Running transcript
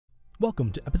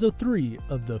Welcome to episode 3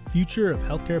 of the Future of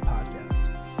Healthcare podcast.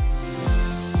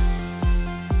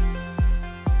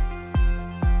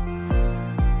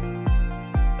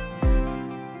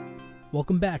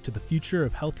 Welcome back to the Future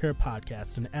of Healthcare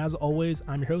podcast, and as always,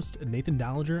 I'm your host, Nathan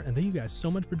Dollinger, and thank you guys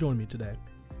so much for joining me today.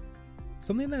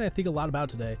 Something that I think a lot about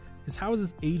today is how is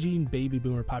this aging baby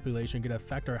boomer population going to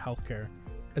affect our healthcare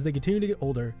as they continue to get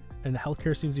older and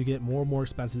healthcare seems to get more and more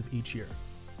expensive each year.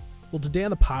 Well, today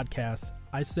on the podcast,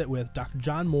 I sit with Dr.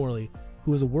 John Morley,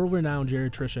 who is a world-renowned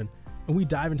geriatrician, and we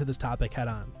dive into this topic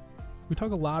head-on. We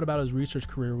talk a lot about his research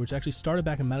career, which actually started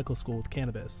back in medical school with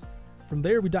cannabis. From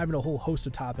there, we dive into a whole host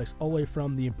of topics, all the way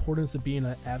from the importance of being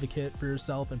an advocate for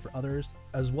yourself and for others,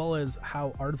 as well as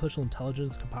how artificial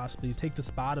intelligence can possibly take the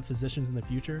spot of physicians in the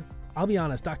future. I'll be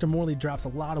honest, Dr. Morley drops a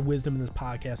lot of wisdom in this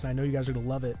podcast, and I know you guys are going to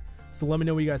love it, so let me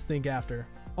know what you guys think after.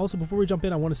 Also, before we jump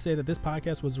in, I want to say that this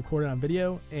podcast was recorded on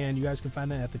video, and you guys can find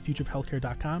that at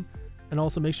thefutureofhealthcare.com, and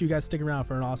also make sure you guys stick around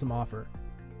for an awesome offer.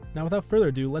 Now, without further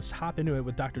ado, let's hop into it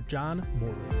with Dr. John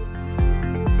Morley.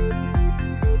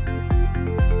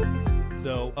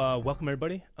 So, welcome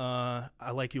everybody.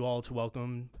 I'd like you all to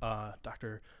welcome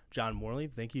Dr. John Morley.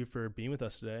 Thank you for being with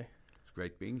us today. It's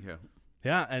great being here.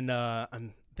 Yeah, and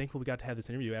I'm thankful we got to have this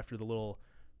interview after the little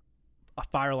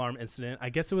fire alarm incident. I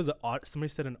guess it was somebody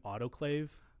said an autoclave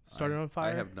started on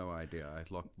fire. I have no idea. I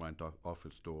locked my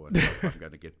office door and I'm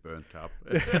going to get burnt up.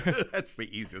 That's the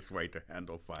easiest way to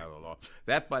handle fire alarm.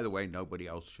 That, by the way, nobody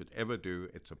else should ever do.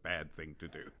 It's a bad thing to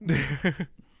do.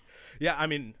 Yeah, I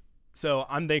mean, so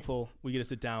I'm thankful we get to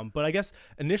sit down. But I guess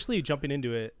initially jumping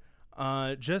into it,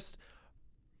 I'd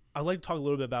like to talk a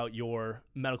little bit about your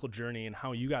medical journey and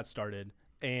how you got started.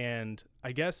 And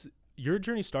I guess your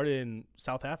journey started in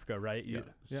South Africa, right? Yeah.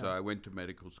 So I went to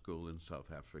medical school in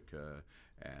South Africa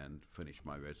and finished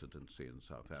my residency in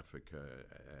South Africa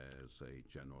as a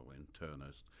general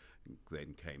internist,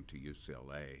 then came to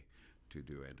UCLA to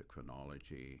do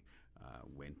endocrinology,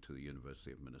 went to the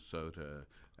University of Minnesota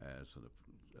as an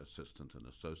assistant and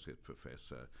associate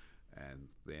professor, and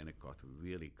then it got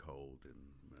really cold in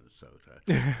Minnesota.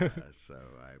 So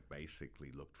I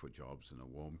basically looked for jobs in a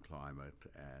warm climate,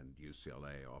 and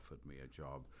UCLA offered me a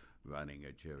job running a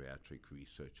geriatric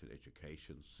research and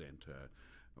education center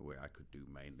where I could do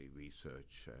mainly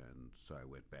research, and so I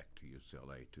went back to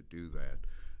UCLA to do that,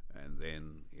 and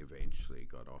then eventually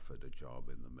got offered a job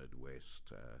in the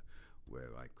Midwest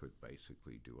where I could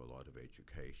basically do a lot of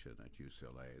education. At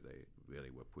UCLA, they really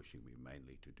were pushing me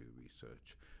mainly to do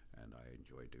research, and I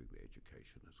enjoy doing the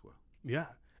education as well. Yeah.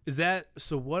 Is that,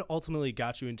 so what ultimately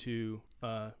got you into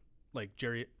like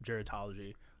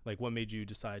gerontology? Like what made you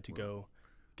decide to go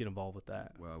get involved with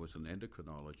that? Well, I was an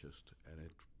endocrinologist, and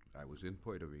I was in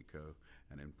Puerto Rico,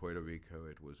 and in Puerto Rico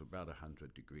it was about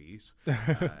 100 degrees.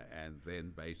 And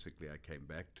then basically I came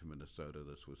back to Minnesota.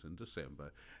 This was in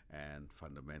December, and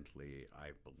fundamentally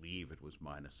I believe it was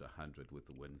minus 100 with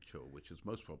the wind chill, which is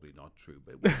most probably not true,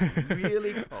 but it was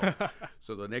really cold.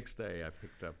 So the next day I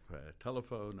picked up a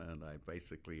telephone, and I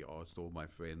basically asked all my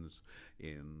friends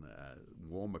in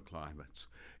warmer climates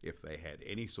if they had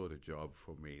any sort of job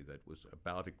for me that was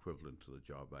about equivalent to the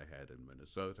job I had in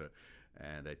Minnesota.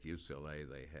 And at UCLA,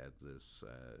 they had this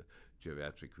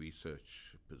geriatric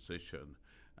research position,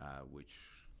 which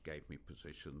gave me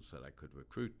positions that I could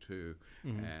recruit to.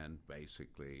 Mm-hmm. And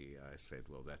basically, I said,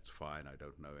 well, that's fine. I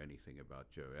don't know anything about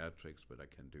geriatrics, but I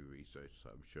can do research,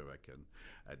 so I'm sure I can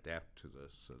adapt to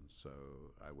this. And so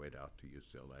I went out to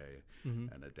UCLA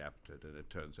and adapted. And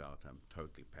it turns out I'm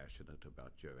totally passionate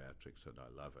about geriatrics, and I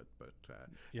love it. But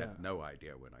had no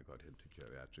idea when I got into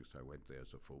geriatrics. I went there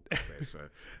as a full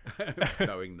professor,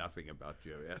 knowing nothing about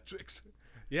geriatrics.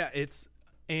 Yeah,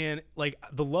 and like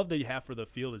the love that you have for the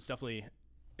field is definitely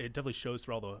shows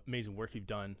through all the amazing work you've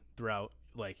done throughout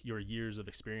like your years of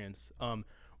experience.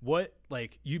 What,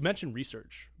 like you mentioned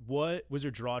research, what was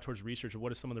your draw towards research, or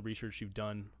what is some of the research you've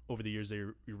done over the years that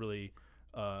you're really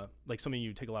like something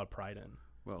you take a lot of pride in?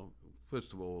 Well,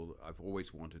 first of all, I've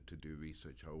always wanted to do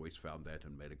research. I always found that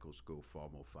in medical school far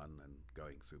more fun than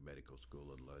going through medical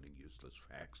school and learning useless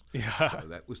facts. Yeah. So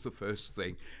that was the first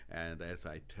thing. And as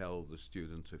I tell the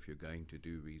students, if you're going to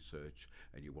do research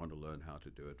and you want to learn how to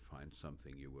do it, find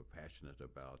something you were passionate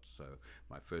about. So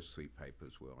my first 3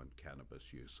 papers were on cannabis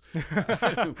use.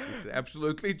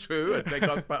 Absolutely true. And they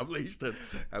got published. And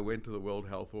I went to the World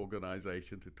Health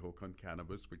Organization to talk on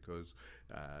cannabis because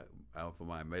for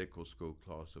my medical school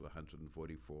class of 150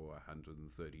 144,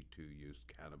 132 used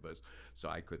cannabis. So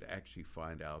I could actually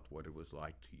find out what it was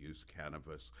like to use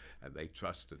cannabis, and they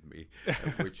trusted me,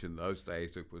 which in those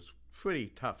days it was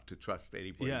pretty tough to trust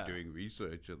anybody doing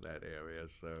research in that area.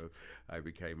 So I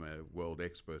became a world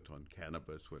expert on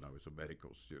cannabis when I was a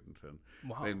medical student, and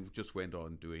then just went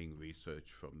on doing research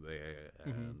from there,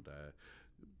 and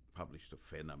published a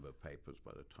fair number of papers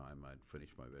by the time I'd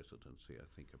finished my residency, I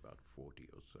think about 40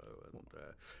 or so. And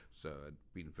so I'd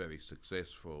been very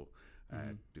successful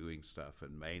at doing stuff,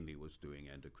 and mainly was doing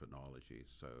endocrinology.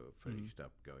 So finished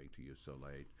up going to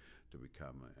UCLA to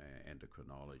become an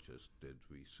endocrinologist, did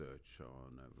research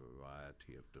on a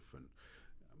variety of different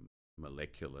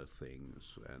molecular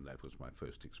things, and that was my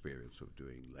first experience of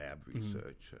doing lab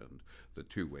research, and the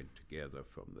two went together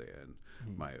from there.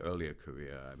 And my earlier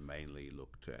career, I mainly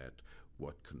looked at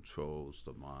what controls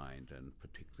the mind, and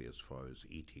particularly as far as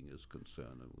eating is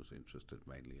concerned, and was interested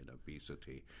mainly in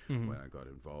obesity. When I got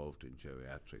involved in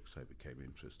geriatrics, I became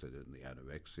interested in the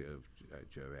anorexia of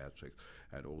geriatrics,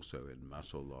 and also in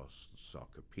muscle loss,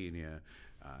 sarcopenia,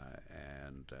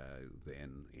 and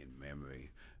then in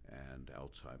memory and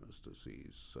Alzheimer's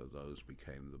disease. So those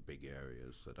became the big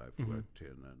areas that I've worked in,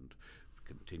 and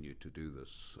continue to do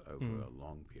this over a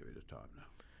long period of time now.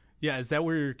 Yeah, is that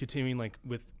where you're continuing, like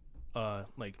with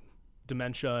like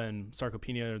dementia and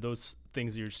sarcopenia? Are those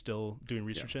things you're still doing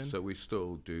research in? So we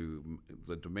still do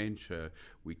the dementia.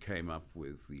 We came up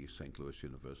with the St. Louis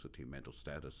University mental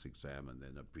status exam, and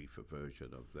then a briefer version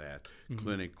of that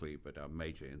clinically. But our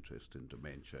major interest in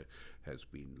dementia has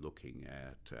been looking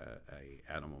at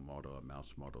a animal model, a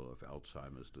mouse model of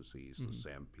Alzheimer's disease, the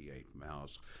SAMP8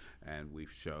 mouse, and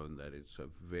we've shown that it's a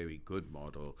very good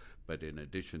model. But in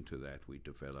addition to that, we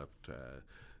developed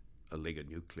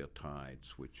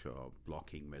oligonucleotides, which are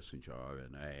blocking messenger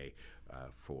RNA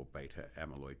for beta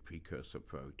amyloid precursor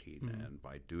protein. And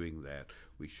by doing that,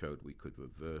 we showed we could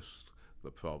reverse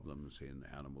the problems in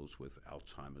animals with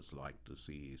Alzheimer's-like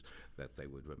disease, that they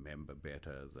would remember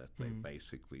better, that they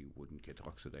basically wouldn't get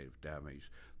oxidative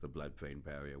damage, the blood-brain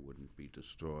barrier wouldn't be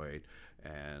destroyed,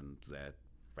 and that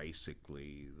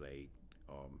basically they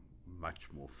are much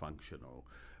more functional.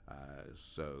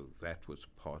 So that was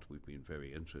part we've been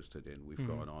very interested in. We've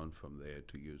gone on from there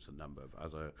to use a number of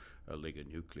other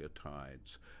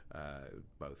oligonucleotides,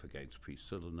 both against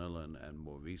presenilin and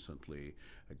more recently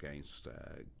against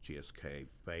GSK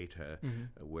beta,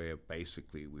 where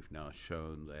basically we've now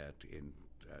shown that in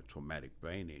traumatic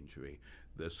brain injury,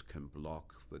 this can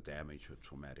block the damage of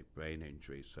traumatic brain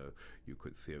injury. So you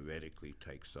could theoretically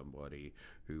take somebody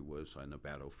who was on a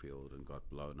battlefield and got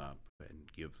blown up and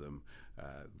give them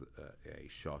a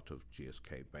shot of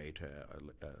GSK beta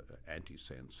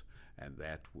antisense, and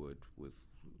that would, with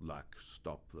luck,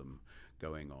 stop them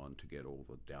going on to get all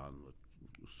the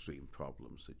downstream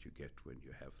problems that you get when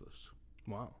you have this.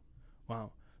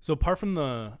 Wow. So apart from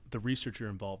the research you're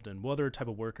involved in, what other type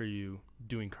of work are you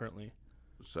doing currently?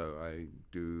 So I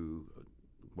do,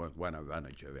 when I run a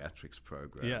geriatrics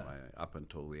program, up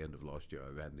until the end of last year,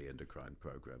 I ran the endocrine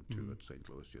program too at St.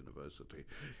 Louis University.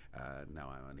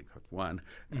 Now I only got one.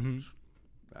 And,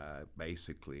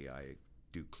 basically, I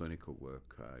do clinical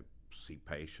work. I see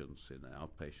patients in an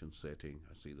outpatient setting,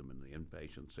 I see them in the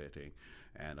inpatient setting,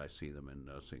 and I see them in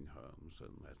nursing homes,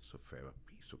 and that's a fair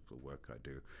piece of the work I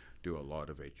do. Do a lot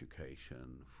of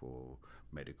education for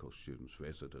medical students,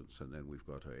 residents, and then we've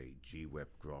got a GWEP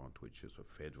grant, which is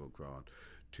a federal grant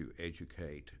to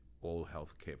educate all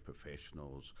healthcare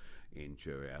professionals in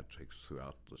geriatrics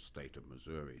throughout the state of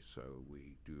Missouri. So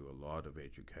we do a lot of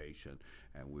education,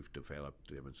 and we've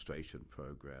developed demonstration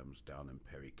programs down in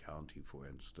Perry County, for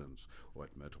instance, or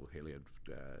at Myrtle Hilliard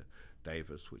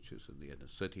Davis, which is in the inner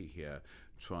city here,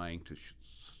 trying to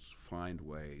find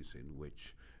ways in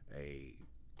which a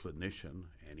clinician,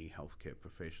 any healthcare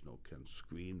professional, can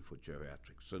screen for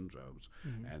geriatric syndromes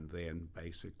and then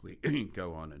basically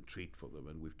go on and treat for them.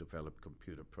 And we've developed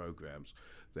computer programs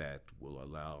that will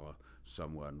allow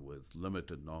someone with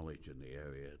limited knowledge in the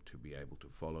area to be able to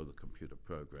follow the computer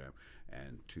program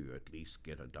and to at least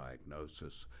get a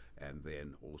diagnosis, and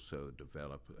then also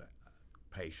develop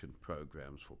patient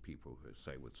programs for people who,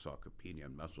 say, with sarcopenia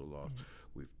and muscle loss.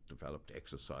 We've developed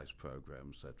exercise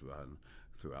programs that run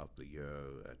throughout the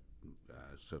year at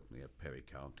certainly at Perry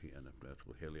County and at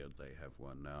Myrtle Hilliard. They have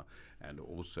one now. And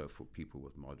also for people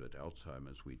with moderate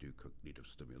Alzheimer's, we do cognitive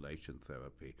stimulation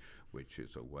therapy, which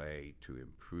is a way to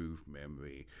improve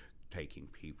memory, taking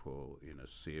people in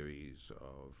a series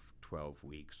of 12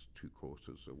 weeks, 2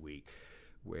 courses a week,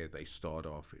 where they start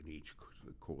off in each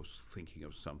course thinking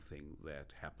of something that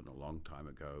happened a long time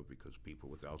ago, because people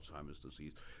with Alzheimer's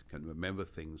disease can remember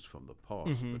things from the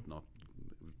past, but not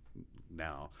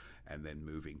now, and then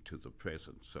moving to the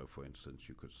present. So, for instance,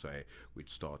 you could say we'd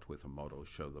start with a model,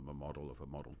 show them a model of a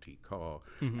Model T car,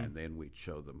 and then we'd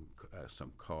show them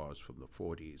some cars from the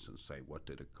 40s and say, what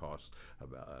did it cost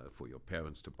for your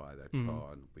parents to buy that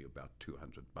car? And it'd be about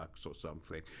 $200 or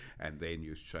something. And then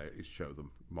you show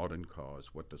them modern cars.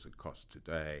 What does it cost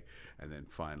today? And then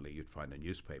finally, you'd find a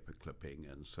newspaper clipping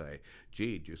and say,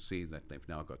 gee, do you see that they've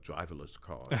now got driverless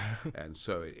cars? And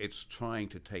so it's trying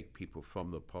to take people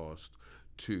from the past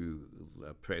to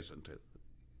the present.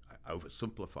 I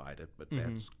oversimplified it, but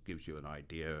that gives you an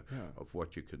idea of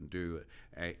what you can do.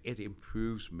 It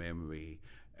improves memory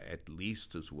at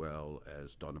least as well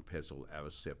as donepezil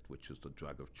Aricept, which is the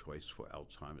drug of choice for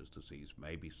Alzheimer's disease,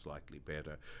 maybe slightly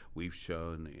better. We've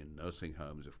shown in nursing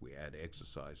homes, if we add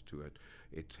exercise to it,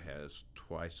 it has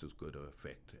twice as good an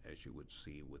effect as you would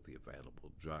see with the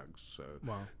available drugs. So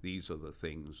these are the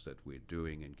things that we're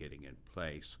doing and getting in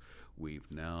place. We've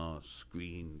now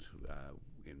screened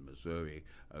in Missouri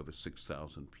over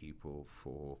 6,000 people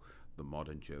for the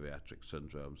modern geriatric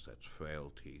syndromes. That's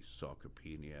frailty,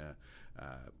 sarcopenia,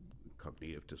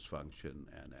 cognitive dysfunction,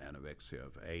 and anorexia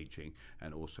of aging,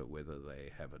 and also whether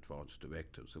they have advanced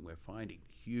directives. And we're finding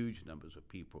huge numbers of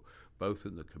people, both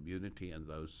in the community and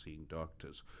those seeing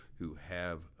doctors, who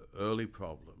have early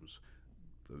problems.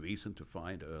 The reason to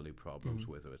find early problems,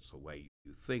 whether it's the way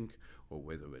you think or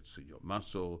whether it's in your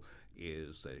muscle,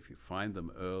 is that if you find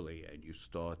them early and you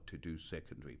start to do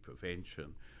secondary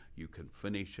prevention, you can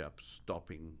finish up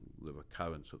stopping the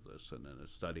recurrence of this. And in a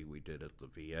study we did at the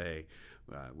VA,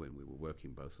 when we were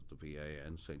working both at the VA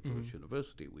and St. Louis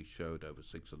University, we showed over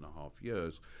 6.5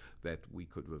 years that we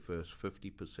could reverse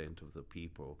 50% of the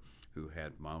people who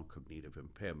had mild cognitive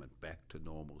impairment back to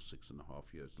normal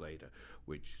 6.5 years later,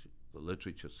 which the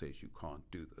literature says you can't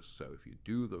do this. So if you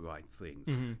do the right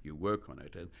thing, you work on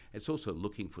it. And it's also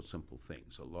looking for simple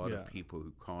things. A lot of people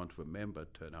who can't remember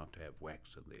turn out to have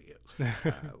wax in their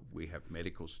ears. We have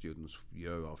medical students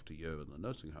year after year in the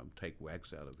nursing home take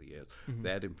wax out of the ears.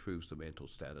 That improves the mental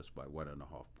status by 1.5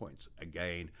 points.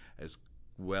 Again, as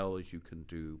well as you can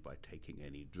do by taking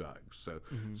any drugs. So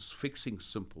fixing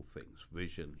simple things,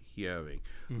 vision, hearing,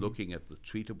 looking at the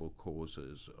treatable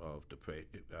causes of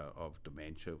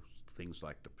dementia, things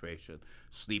like depression,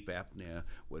 sleep apnea.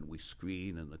 When we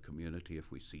screen in the community,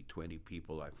 if we see 20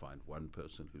 people, I find one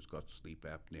person who's got sleep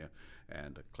apnea.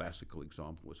 And a classical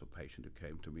example was a patient who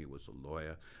came to me, was a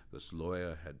lawyer. This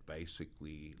lawyer had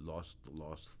basically lost the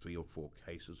last 3 or 4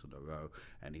 cases in a row,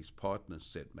 and his partner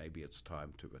said maybe it's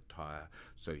time to retire.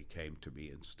 So he came to me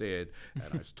instead, and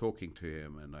I was talking to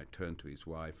him, and I turned to his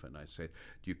wife and I said,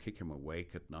 do you kick him awake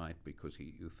at night because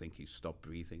you think he's stopped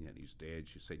breathing and he's dead?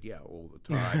 She said, yeah, all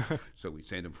the time. So we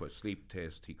sent him for a sleep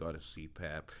test. He got a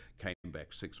CPAP, came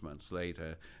back 6 months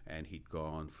later, and he'd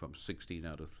gone from 16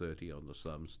 out of 30 on the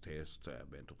SLUMS test,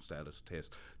 mental status test,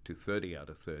 to 30 out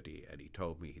of 30, and he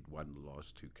told me he'd won the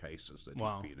last 2 cases that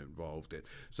he'd been involved in.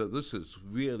 So this is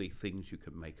really things you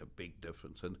can make a big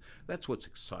difference, and that's what's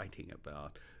exciting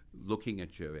about looking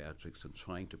at geriatrics and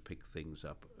trying to pick things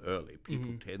up early.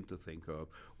 People tend to think of,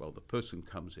 well, the person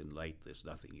comes in late, there's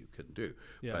nothing you can do.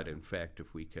 But in fact,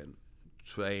 if we can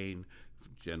train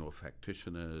general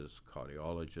practitioners,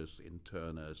 cardiologists,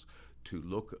 internists to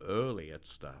look early at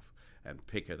stuff and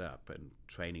pick it up, and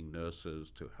training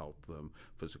nurses to help them,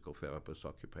 physical therapists,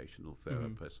 occupational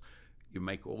therapists, you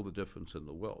make all the difference in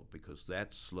the world, because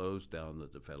that slows down the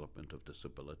development of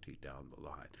disability down the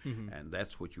line. And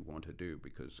that's what you want to do,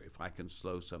 because if I can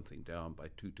slow something down by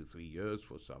 2 to 3 years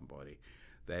for somebody,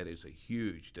 that is a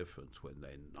huge difference when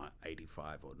they're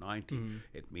 85 or 90.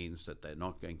 It means that they're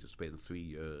not going to spend 3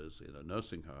 years in a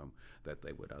nursing home that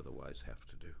they would otherwise have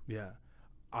to do.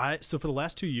 Yeah. So for the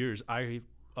last 2 years, I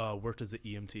worked as an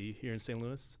EMT here in St.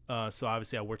 Louis. So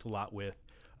obviously I worked a lot with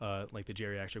like the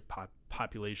geriatric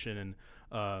population and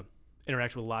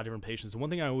interacted with a lot of different patients. And one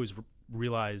thing I always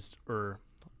realized, or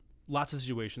lots of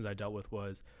situations I dealt with,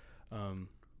 was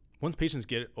once patients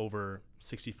get over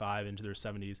 65 into their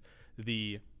 70s,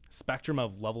 the spectrum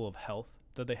of level of health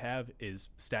that they have is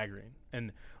staggering.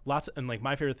 And like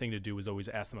my favorite thing to do was always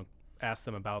ask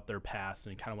them about their past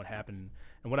and kind of what happened.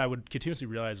 And what I would continuously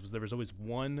realize was there was always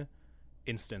one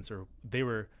instance, or they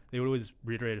would always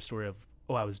reiterate a story of,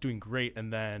 oh, I was doing great,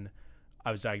 and then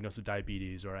I was diagnosed with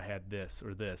diabetes, or I had this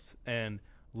or this. And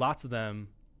lots of them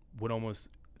would almost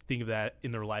think of that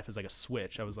in their life as like a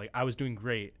switch. I was like, I was doing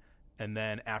great, and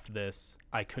then after this,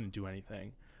 I couldn't do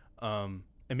anything.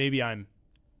 And maybe I'm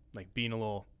like being a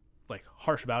little like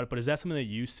harsh about it, but is that something that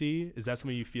you see? Is that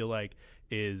something you feel like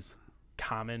is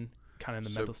common kind of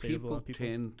in the mental state of a lot of people?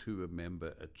 People tend to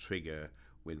remember a trigger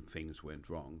when things went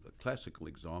wrong. The classical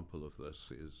example of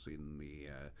this is in the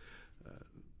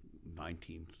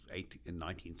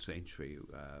 19th century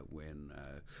when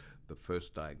the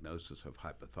first diagnosis of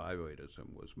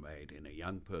hypothyroidism was made in a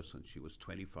young person. She was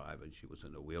 25 and she was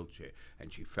in a wheelchair,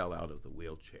 and she fell out of the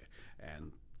wheelchair,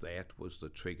 and that was the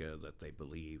trigger that they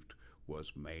believed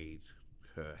was made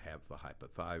her have the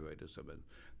hypothyroidism, and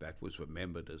that was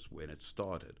remembered as when it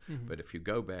started. But if you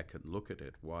go back and look at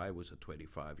it, why was a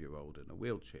 25-year-old in a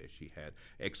wheelchair? She had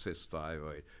excess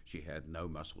thyroid, she had no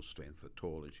muscle strength at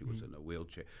all, and she was in a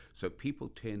wheelchair. So people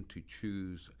tend to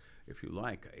choose, if you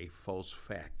like, a false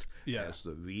fact as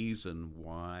the reason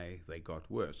why they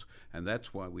got worse. And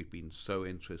that's why we've been so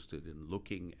interested in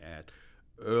looking at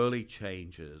early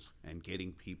changes and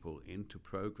getting people into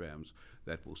programs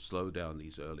that will slow down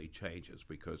these early changes.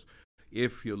 Because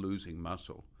if you're losing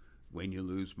muscle, when you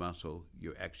lose muscle,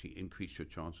 you actually increase your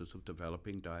chances of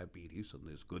developing diabetes, and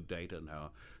there's good data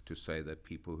now to say that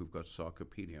people who've got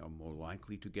sarcopenia are more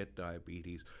likely to get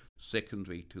diabetes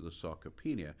secondary to the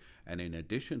sarcopenia. And in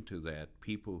addition to that,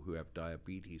 people who have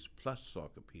diabetes plus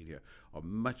sarcopenia are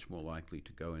much more likely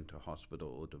to go into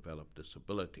hospital or develop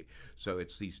disability. So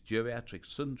it's these geriatric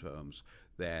syndromes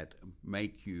that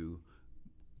make you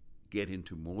get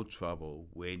into more trouble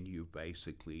when you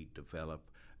basically develop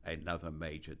another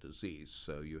major disease.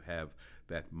 So you have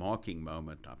that marking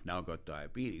moment, I've now got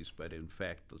diabetes, but in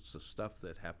fact it's the stuff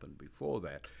that happened before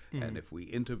that. And if we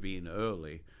intervene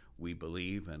early, we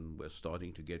believe, and we're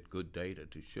starting to get good data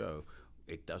to show,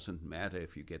 it doesn't matter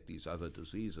if you get these other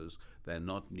diseases, they're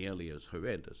not nearly as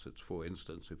horrendous. It's, for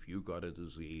instance, if you got a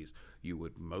disease, you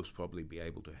would most probably be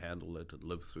able to handle it and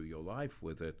live through your life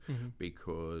with it,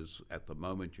 because at the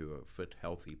moment you're a fit,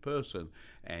 healthy person,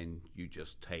 and you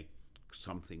just take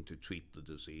something to treat the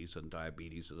disease. And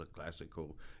diabetes is a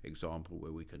classical example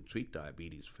where we can treat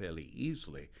diabetes fairly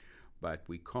easily, but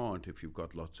we can't if you've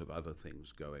got lots of other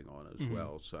things going on as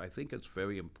well. So I think it's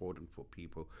very important for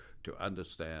people to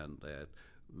understand that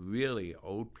really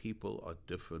old people are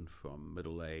different from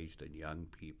middle-aged and young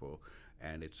people,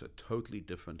 and it's a totally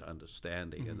different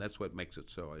understanding. And that's what makes it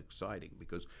so exciting,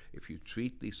 because if you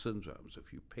treat these syndromes,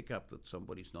 if you pick up that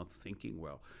somebody's not thinking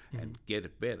well and get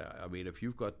it better. I mean, if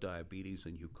you've got diabetes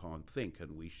and you can't think,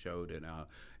 and we showed in our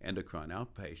endocrine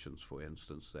outpatients, for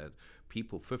instance, that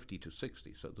people 50 to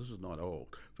 60, so this is not old,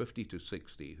 50 to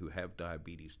 60 who have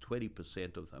diabetes,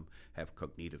 20% of them have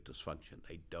cognitive dysfunction.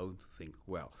 They don't think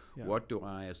well. What do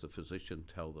I, as the physician,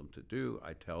 tell them to do?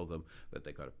 I tell them that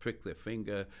they've got to prick their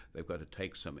finger, they've got to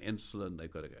take some insulin,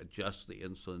 they've got to adjust the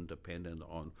insulin dependent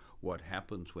on what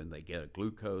happens when they get a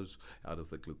glucose out of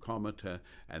the glucometer,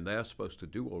 and they're supposed to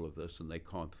do all of this, and they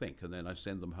can't think. And then I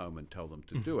send them home and tell them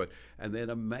to do it, and then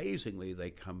amazingly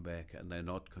they come back and they're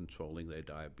not controlling their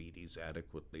diabetes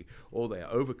adequately, or they're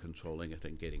over-controlling it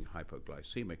and getting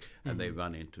hypoglycemic, and they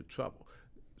run into trouble.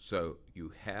 So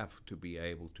you have to be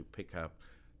able to pick up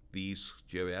these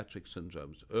geriatric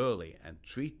syndromes early and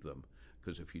treat them,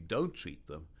 because if you don't treat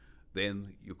them,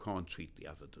 then you can't treat the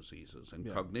other diseases.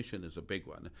 And cognition is a big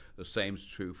one. The same's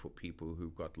true for people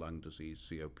who've got lung disease,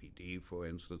 COPD, for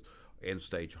instance,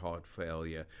 end-stage heart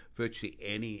failure, virtually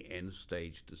any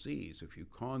end-stage disease. If you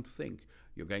can't think,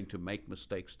 you're going to make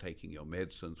mistakes taking your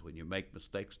medicines. When you make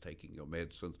mistakes taking your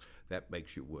medicines, that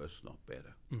makes you worse, not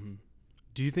better.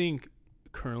 Do you think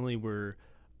currently we're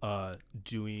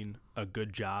doing a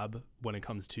good job when it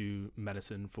comes to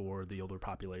medicine for the older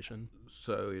population?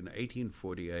 So in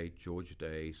 1848, George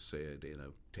Day said in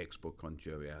a textbook on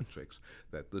geriatrics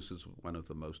that this is one of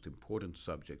the most important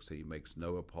subjects, and he makes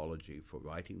no apology for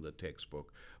writing the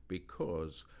textbook,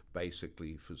 because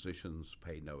basically physicians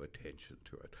pay no attention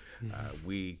to it.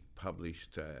 We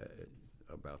published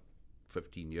about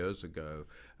 15 years ago,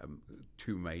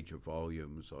 2 major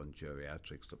volumes on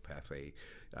geriatrics, the Pathé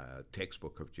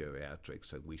textbook of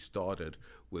geriatrics, and we started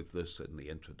with this in the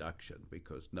introduction,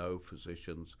 because no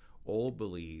physicians all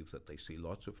believe that they see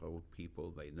lots of old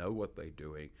people, they know what they're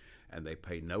doing, and they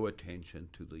pay no attention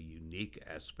to the unique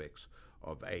aspects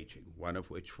of aging, one of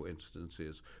which, for instance,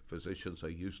 is physicians are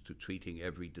used to treating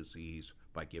every disease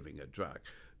by giving a drug.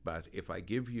 But if I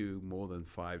give you more than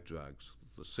 5 drugs,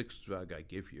 the 6th drug I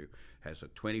give you has a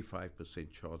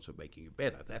 25% chance of making you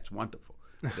better. That's wonderful.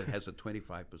 But it has a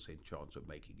 25% chance of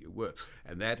making you worse.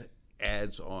 And that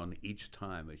adds on each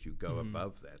time as you go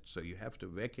above that. So you have to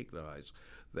recognize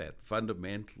that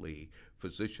fundamentally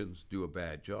physicians do a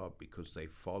bad job because they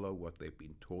follow what they've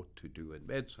been taught to do in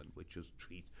medicine, which is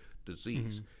treat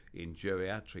disease. In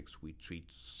geriatrics, we treat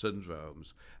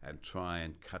syndromes and try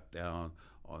and cut down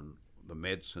on the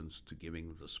medicines to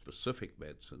giving the specific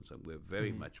medicines, and we're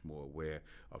very much more aware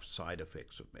of side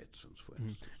effects of medicines, for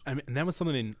instance. And that was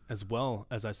something as well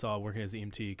as I saw working as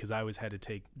EMT, because I always had to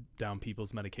take down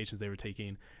people's medications they were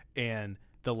taking, and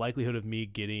the likelihood of me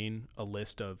getting a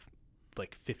list of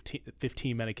like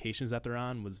 15 medications that they're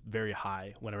on was very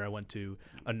high whenever I went to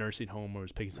a nursing home or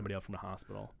was picking somebody up from a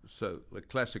hospital. So the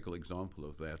classical example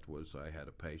of that was I had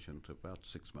a patient about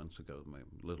 6 months ago,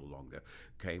 a little longer,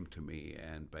 came to me,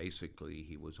 and basically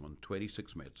he was on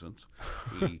 26 medicines.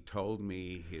 He told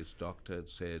me his doctor had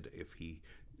said if he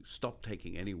stopped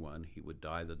taking any one, he would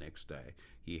die the next day.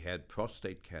 He had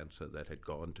prostate cancer that had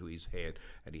gone to his head,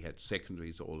 and he had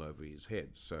secondaries all over his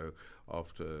head. So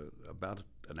after about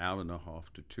an hour and a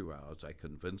half to 2 hours, I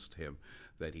convinced him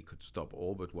that he could stop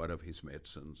all but one of his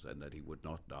medicines and that he would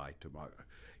not die tomorrow.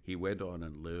 He went on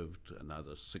and lived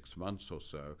another 6 months or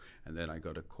so, and then I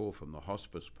got a call from the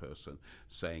hospice person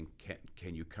saying,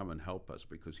 can you come and help us,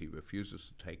 because he refuses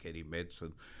to take any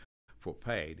medicine for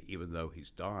pain, even though he's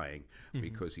dying,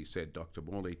 because he said Dr.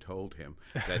 Morley told him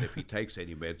that if he takes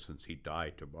any medicines, he'd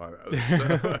die tomorrow.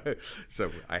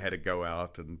 So I had to go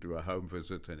out and do a home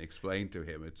visit and explain to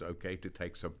him it's okay to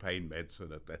take some pain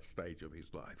medicine at that stage of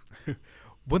his life.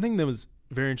 One thing that was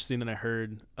very interesting that I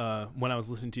heard when I was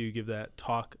listening to you give that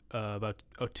talk about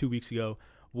 2 weeks ago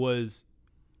was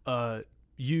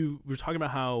you were talking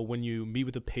about how when you meet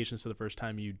with the patients for the first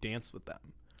time, you dance with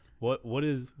them. Why do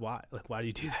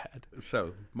you do that?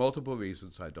 So, multiple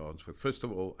reasons I dance with. First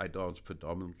of all, I dance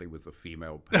predominantly with the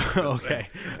female patients. Okay.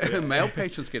 Male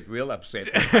patients get real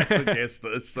upset when I suggest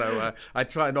this, so I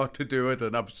try not to do it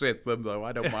and upset them, though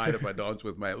I don't mind if I dance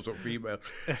with males or females.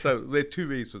 So, there are two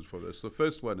reasons for this. The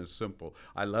first one is simple.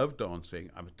 I love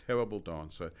dancing. I'm a terrible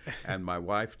dancer, and my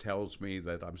wife tells me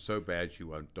that I'm so bad she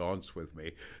won't dance with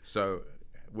me. So,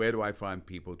 where do I find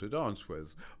people to dance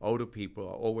with? Older people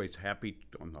are always happy,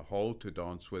 on the whole, to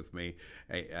dance with me,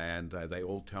 and they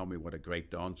all tell me what a great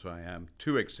dancer I am.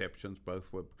 Two exceptions,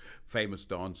 both were famous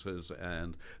dancers,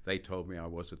 and they told me I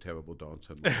was a terrible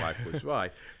dancer. My wife was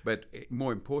right. But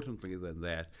more importantly than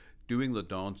that, doing the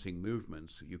dancing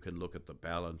movements, you can look at the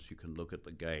balance, you can look at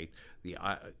the gait, the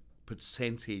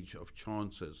percentage of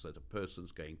chances that a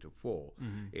person's going to fall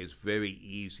is very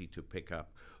easy to pick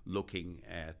up looking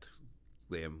at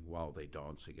them while they're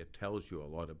dancing. It tells you a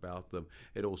lot about them.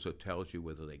 It also tells you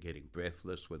whether they're getting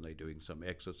breathless when they're doing some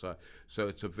exercise. So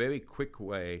it's a very quick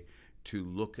way to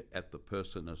look at the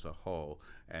person as a whole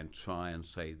and try and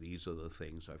say, these are the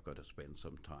things I've got to spend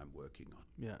some time working on.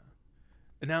 Yeah.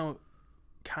 And now,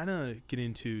 kind of get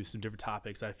into some different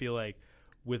topics. I feel like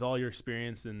with all your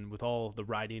experience and with all the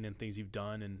writing and things you've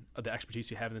done and the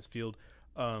expertise you have in this field,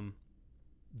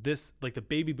 this, like, the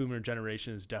baby boomer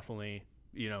generation is definitely,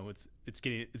 you know, it's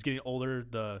getting older.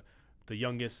 The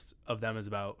youngest of them is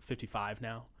about 55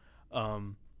 now.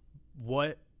 How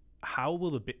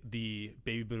will the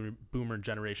baby boomer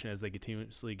generation, as they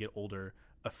continuously get older,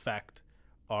 affect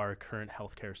our current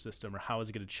healthcare system, or how is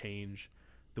it going to change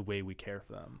the way we care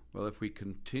for them? Well, if we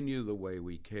continue the way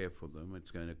we care for them,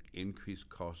 it's going to increase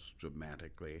costs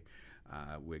dramatically.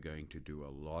 We're going to do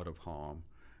a lot of harm.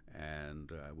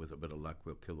 And with a bit of luck,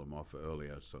 we'll kill them off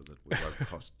earlier so that we won't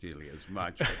cost nearly as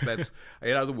much. But that's,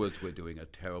 in other words, we're doing a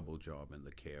terrible job in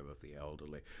the care of the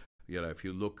elderly. You know, if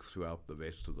you look throughout the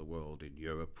rest of the world, in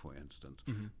Europe, for instance,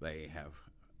 they have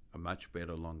a much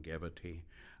better longevity.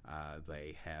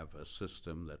 They have a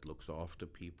system that looks after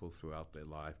people throughout their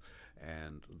life,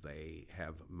 and they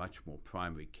have much more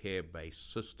primary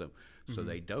care-based system. So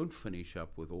they don't finish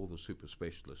up with all the super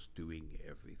specialists doing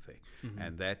everything,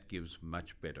 and that gives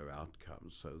much better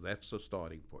outcomes. So that's the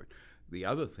starting point. The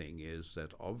other thing is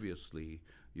that obviously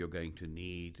you're going to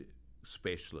need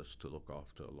specialists to look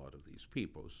after a lot of these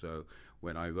people. So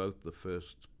when I wrote the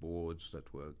first boards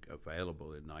that were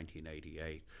available in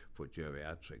 1988 for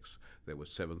geriatrics, there were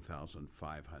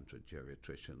 7,500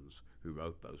 geriatricians who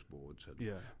wrote those boards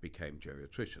and became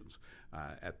geriatricians.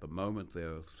 At the moment,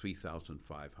 there are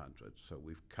 3,500. So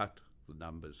we've cut the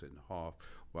numbers in half,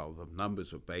 while the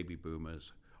numbers of baby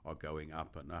boomers are going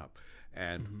up and up.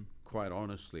 And quite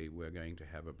honestly, we're going to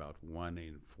have about one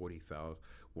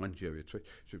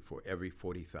geriatrician for every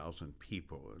 40,000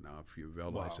 people. Now, if you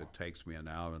realize it takes me an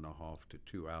hour and a half to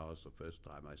 2 hours the first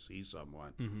time I see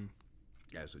someone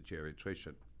as a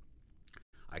geriatrician,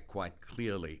 I quite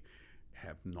clearly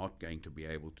have not going to be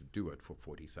able to do it for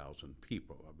 40,000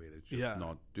 people. I mean, it's just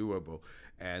not doable.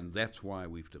 And that's why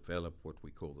we've developed what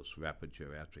we call this rapid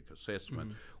geriatric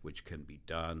assessment, which can be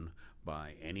done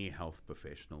by any health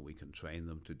professional. We can train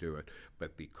them to do it.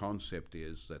 But the concept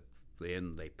is that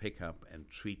then they pick up and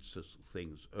treat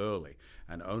things early,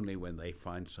 and only when they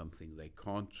find something they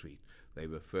can't treat, they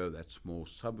refer that small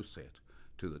subset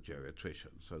to the geriatrician.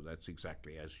 So that's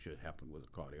exactly as should happen with a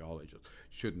cardiologist.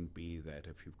 Shouldn't be that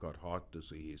if you've got heart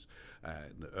disease,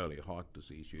 early heart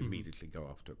disease, you immediately go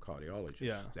off to a cardiologist.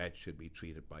 Yeah. That should be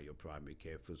treated by your primary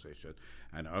care physician,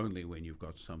 and only when you've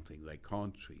got something they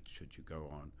can't treat should you go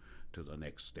on to the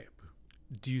next step.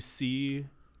 Do you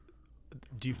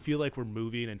feel like we're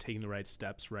moving and taking the right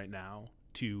steps right now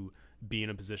to be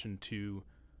in a position to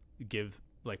give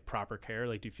like proper care?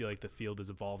 Like, do you feel like the field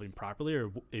is evolving properly,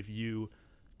 or if you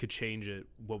could change it,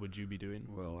 what would you be doing?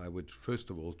 Well, I would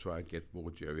first of all try and get more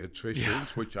geriatricians,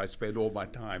 which I spend all my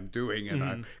time doing, and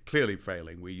I'm clearly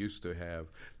failing. We used to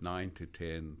have 9 to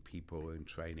 10 people in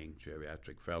training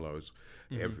geriatric fellows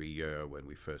every year when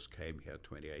we first came here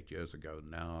 28 years ago.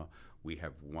 Now we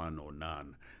have 1 or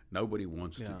none. Nobody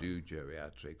wants to do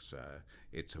geriatrics.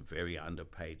 It's a very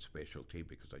underpaid specialty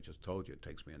because I just told you it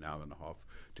takes me an hour and a half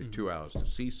to 2 hours to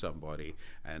see somebody,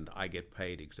 and I get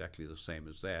paid exactly the same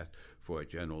as that for a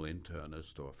general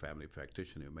internist or a family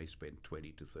practitioner who may spend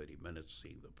 20 to 30 minutes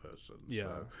seeing the person.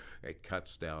 So it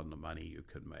cuts down the money you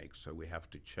can make. So we have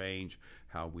to change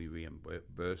how we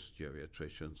reimburse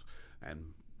geriatricians.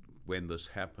 And when this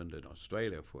happened in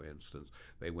Australia, for instance,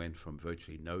 they went from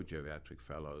virtually no geriatric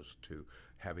fellows to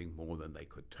having more than they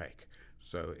could take.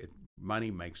 So money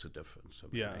makes a difference.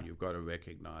 And you've got to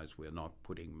recognize we're not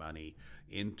putting money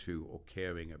into or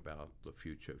caring about the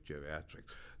future of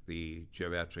geriatrics. The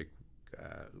geriatric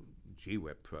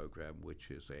GWEP program,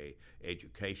 which is a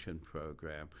education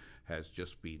program, has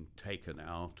just been taken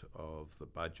out of the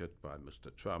budget by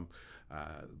Mr. Trump.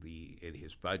 In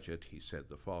his budget, he said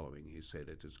the following. He said,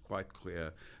 "It is quite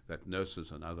clear that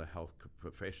nurses and other health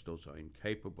professionals are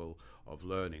incapable of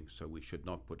learning, so we should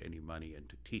not put any money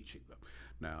into teaching them."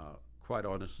 Now, quite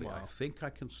honestly, I think I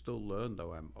can still learn,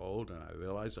 though I'm old and I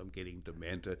realize I'm getting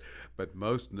demented, but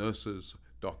most nurses,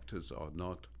 doctors are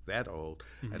not that old,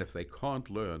 and if they can't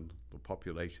learn, the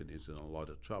population is in a lot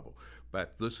of trouble.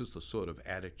 But this is the sort of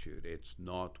attitude. It's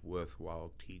not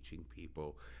worthwhile teaching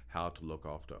people how to look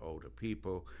after older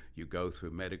people. You go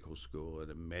through medical school,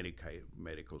 and in many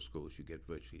medical schools you get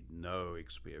virtually no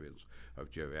experience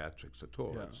of geriatrics at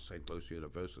all. At St. Louis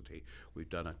University, we've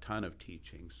done a ton of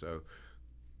teaching, so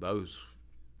those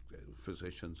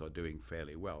physicians are doing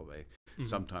fairly well. They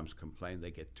sometimes complain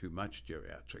they get too much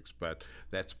geriatrics, but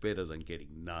that's better than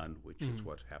getting none, which is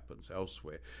what happens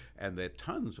elsewhere. And there are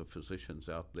tons of physicians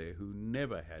out there who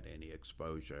never had any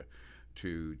exposure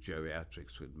to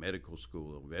geriatrics with medical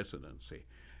school or residency,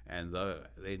 and there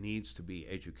needs to be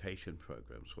education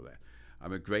programs for that.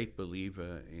 I'm a great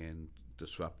believer in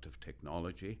disruptive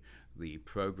technology. The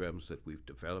programs that we've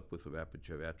developed with the rapid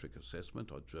geriatric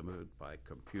assessment are driven by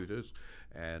computers,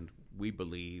 and we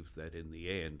believe that in the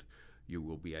end you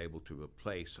will be able to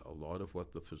replace a lot of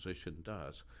what the physician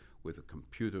does with a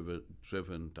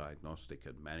computer-driven diagnostic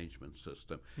and management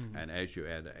system. And as you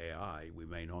add AI, we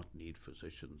may not need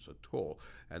physicians at all.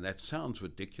 And that sounds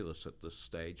ridiculous at this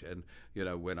stage. And, you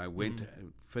know, when I went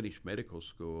and finished medical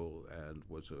school and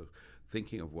was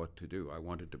thinking of what to do, I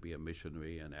wanted to be a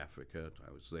missionary in Africa.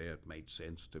 I was there. It made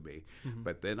sense to me.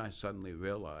 But then I suddenly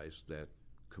realized that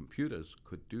computers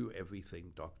could do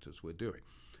everything doctors were doing.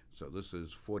 So this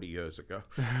is 40 years ago,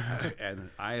 and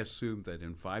I assumed that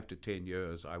in 5 to 10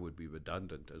 years I would be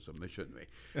redundant as a missionary.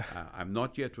 I'm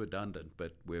not yet redundant,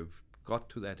 but we've got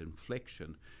to that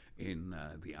inflection in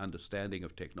the understanding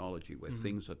of technology where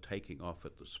things are taking off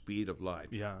at the speed of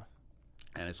light.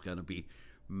 And it's going to be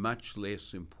much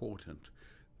less important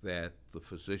that the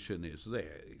physician is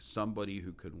there. Somebody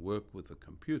who can work with a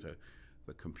computer,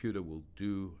 the computer will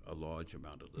do a large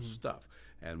amount of the stuff.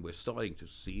 And we're starting to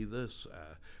see this.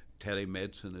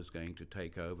 Telemedicine is going to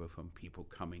take over from people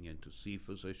coming in to see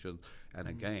physicians. And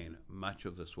again, much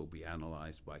of this will be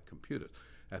analyzed by computers.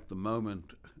 At the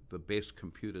moment, the best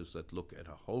computers that look at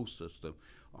a whole system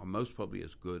are most probably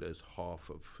as good as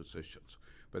half of physicians.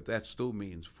 But that still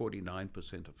means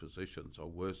 49% of physicians are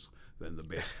worse than the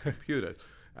best computers.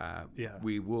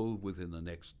 We will, within the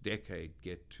next decade,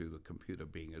 get to the computer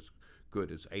being as good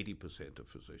as 80% of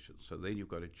physicians. So then you've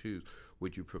got to choose.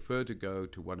 Would you prefer to go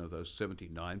to one of those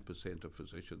 79% of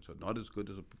physicians who are not as good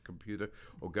as a computer,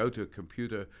 or go to a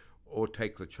computer, or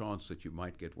take the chance that you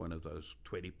might get one of those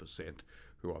 20%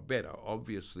 who are better?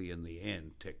 Obviously, in the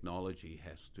end, technology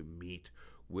has to meet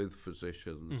with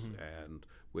physicians and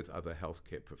with other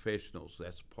healthcare professionals.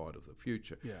 That's part of the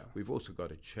future. We've also got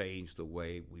to change the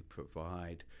way we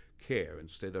provide care.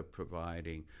 Instead of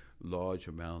providing large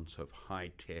amounts of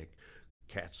high-tech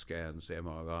CAT scans,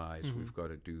 MRIs. We've got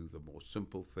to do the more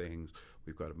simple things.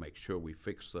 We've got to make sure we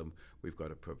fix them. We've got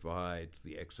to provide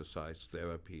the exercise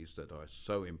therapies that are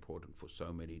so important for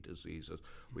so many diseases.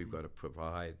 We've got to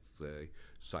provide the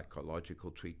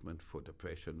psychological treatment for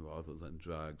depression rather than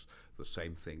drugs. The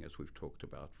same thing as we've talked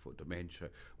about for dementia.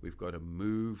 We've got to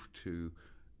move to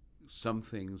some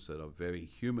things that are very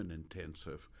human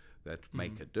intensive that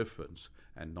make a difference,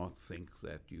 and not think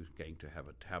that you're going to have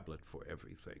a tablet for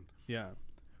everything. Yeah.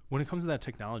 When it comes to that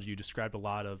technology, you described a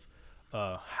lot of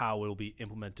how it'll be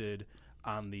implemented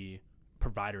on the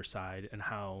provider side and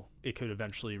how it could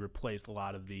eventually replace a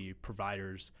lot of the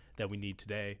providers that we need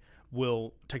today.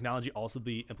 Will technology also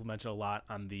be implemented a lot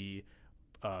on the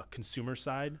consumer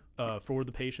side for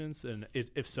the patients? And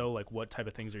if so, like what type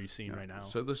of things are you seeing right now?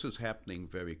 So this is happening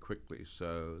very quickly.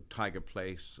 So Tiger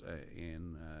Place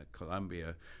in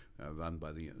Columbia, run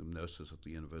by the nurses at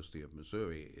the University of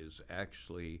Missouri, is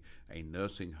actually a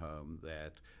nursing home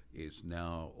that is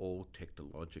now all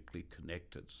technologically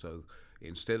connected. So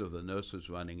instead of the nurses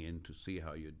running in to see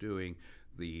how you're doing,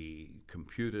 the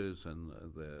computers and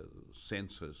the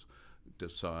sensors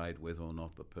decide whether or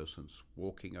not the person's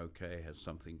walking okay, has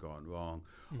something gone wrong,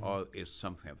 or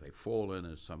have they fallen,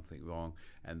 is something wrong,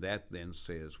 and that then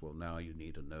says, well, now you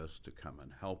need a nurse to come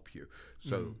and help you.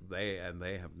 So they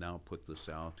have now put this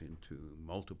out into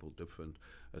multiple different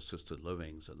assisted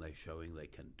livings, and they're showing they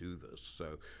can do this.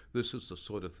 So this is the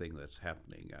sort of thing that's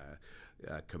happening.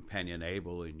 Companion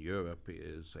Able in Europe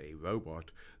is a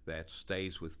robot that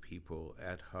stays with people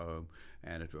at home,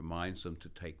 and it reminds them to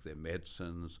take their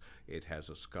medicines. It has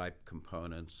a Skype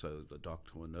component, so the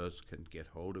doctor or nurse can get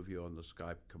hold of you on the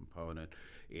Skype component.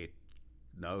 It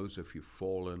knows if you've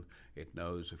fallen. It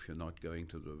knows if you're not going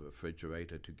to the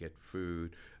refrigerator to get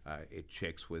food. It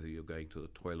checks whether you're going to the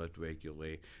toilet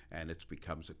regularly, and it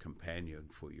becomes a companion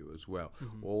for you as well,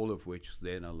 all of which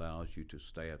then allows you to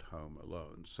stay at home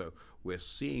alone. So we're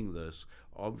seeing this.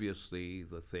 Obviously,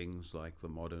 the things like the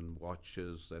modern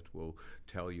watches that will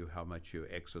tell you how much you're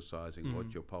exercising,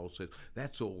 what your pulse is,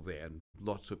 that's all there, and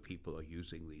lots of people are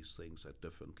using these things at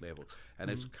different levels, and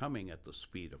it's coming at the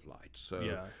speed of light. So,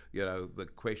 you know, the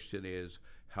question is,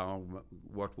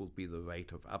 what will be the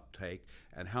rate of uptake,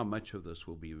 and how much of this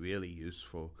will be really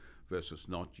useful versus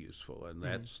not useful? And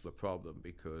that's the problem,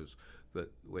 because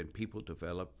when people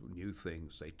develop new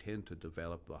things, they tend to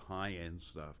develop the high-end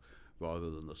stuff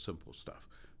rather than the simple stuff.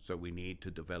 So we need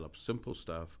to develop simple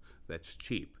stuff that's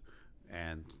cheap,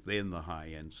 and then the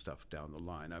high-end stuff down the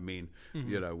line. I mean,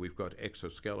 you know, we've got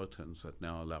exoskeletons that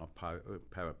now allow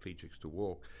paraplegics to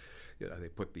walk. You know, they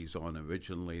put these on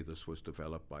originally. This was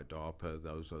developed by DARPA.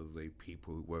 Those are the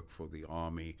people who work for the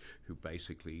Army, who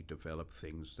basically develop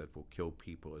things that will kill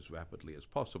people as rapidly as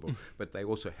possible. But they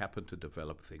also happen to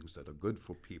develop things that are good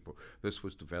for people. This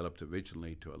was developed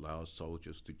originally to allow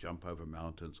soldiers to jump over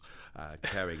mountains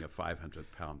carrying a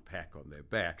 500-pound pack on their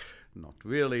back. Not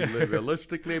really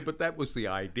realistically, but that was the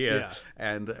idea.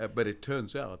 And but it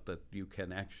turns out that you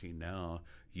can actually now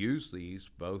use these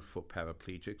both for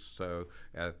paraplegics. So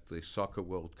at the Soccer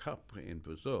World Cup in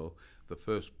Brazil, the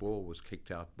first ball was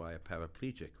kicked out by a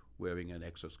paraplegic wearing an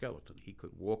exoskeleton. He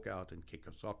could walk out and kick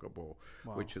a soccer ball,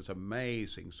 which is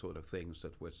amazing sort of things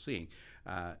that we're seeing.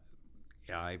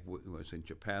 I was in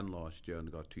Japan last year and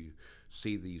got to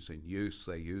see these in use.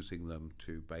 They're using them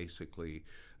to basically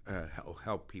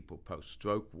help people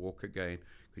post-stroke walk again,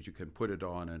 because you can put it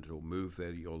on and it'll move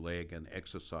your leg and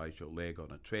exercise your leg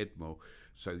on a treadmill,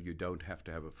 so you don't have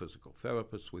to have a physical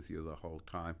therapist with you the whole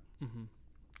time.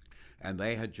 And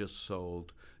they had just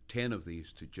sold 10 of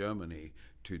these to Germany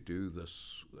to do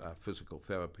this physical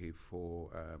therapy for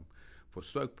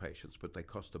stroke patients, but they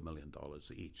cost $1 million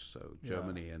each. So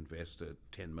Germany invested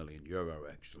 10 million euro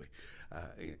actually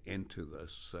into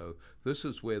this. So this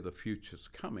is where the future's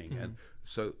coming. And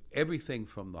so everything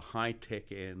from the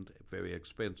high-tech end, very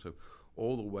expensive,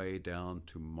 all the way down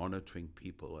to monitoring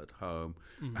people at home,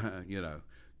 you know,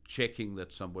 checking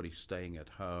that somebody's staying at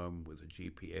home with a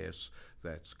GPS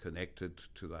that's connected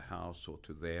to the house or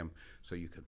to them, so you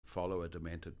can follow a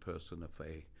demented person if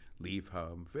they leave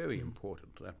home. Very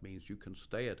important. That means you can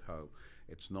stay at home.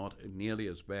 It's not nearly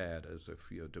as bad as if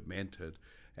you're demented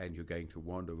and you're going to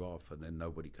wander off and then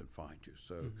nobody can find you.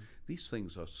 So these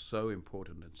things are so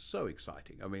important and so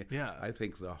exciting. I mean, I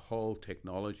think the whole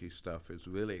technology stuff is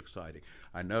really exciting.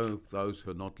 I know those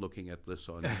who are not looking at this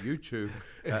on YouTube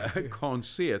can't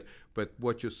see it, but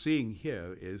what you're seeing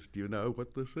here is, do you know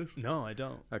what this is? No, I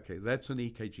don't. Okay, that's an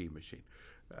EKG machine.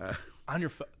 On your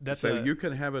phone? So you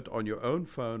can have it on your own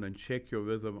phone and check your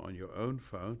rhythm on your own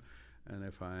phone. And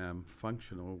if I am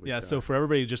functional, which yeah. So for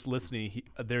everybody just listening,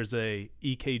 there's a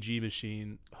EKG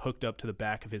machine hooked up to the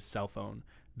back of his cell phone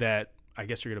that I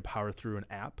guess you're going to power through an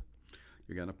app.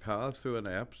 You're going to power through an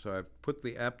app. So I've put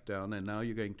the app down, and now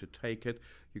you're going to take it.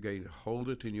 You're going to hold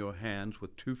it in your hands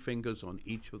with 2 fingers on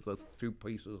each of the 2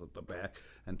 pieces at the back,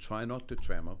 and try not to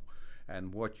tremor.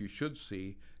 And what you should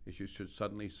see is you should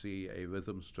suddenly see a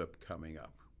rhythm strip coming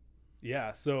up.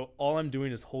 Yeah. So all I'm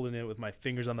doing is holding it with my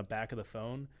fingers on the back of the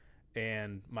phone,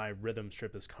 and my rhythm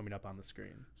strip is coming up on the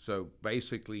screen. So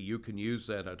basically you can use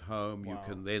that at home. Wow.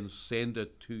 You can then send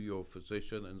it to your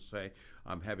physician and say,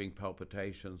 I'm having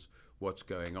palpitations, what's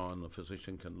going on? The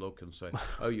physician can look and say,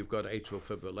 oh, you've got atrial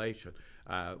fibrillation.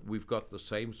 We've got the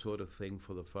same sort of thing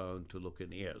for the phone to look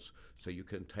in ears. So you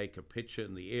can take a picture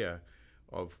in the ear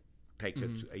of,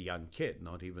 a young kid,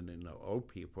 not even in old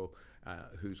people,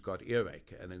 who's got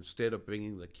earache. And instead of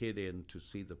bringing the kid in to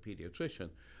see the pediatrician,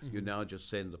 you now just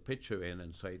send the picture in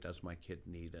and say, does my kid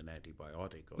need an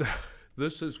antibiotic? Or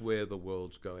this is where the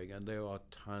world's going, and there are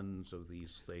tons of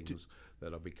these things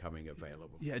that are becoming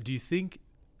available. Yeah. Do you think,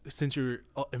 since you're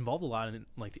involved a lot in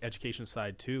like the education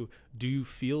side too, do you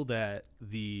feel that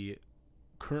the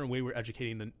current way we're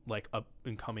educating the like up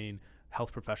and coming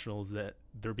health professionals, that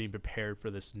they're being prepared for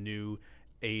this new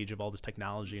age of all this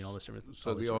technology and all this different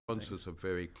So the answers are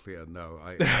very clear. No,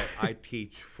 I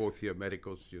teach 4th-year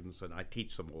medical students, and I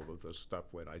teach them all of this stuff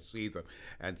when I see them,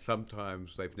 and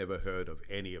sometimes they've never heard of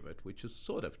any of it, which is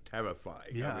sort of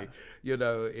terrifying. Yeah. I mean, you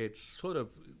know, it's sort of,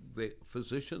 the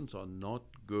physicians are not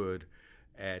good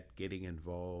at getting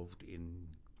involved in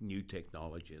new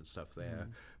technology and stuff. They're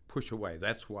push away.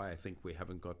 That's why I think we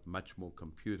haven't got much more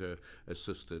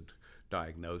computer-assisted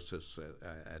diagnosis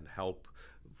and help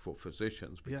for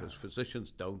physicians, because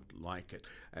physicians don't like it.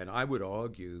 And I would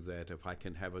argue that if I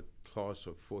can have a class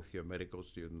of 4th-year medical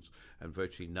students and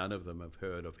virtually none of them have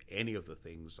heard of any of the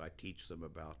things I teach them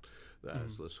about,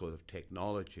 the sort of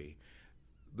technology,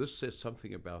 this says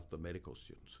something about the medical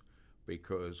students.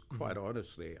 Because quite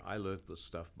honestly, I learned this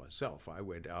stuff myself. I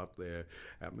went out there.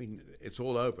 I mean, it's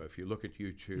all over. If you look at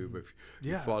YouTube, if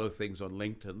you follow things on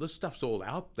LinkedIn, this stuff's all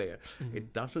out there.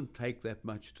 It doesn't take that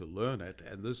much to learn it.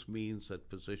 And this means that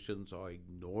physicians are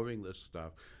ignoring this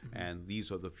stuff. And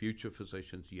these are the future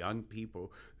physicians, young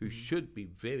people who should be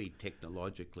very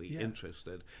technologically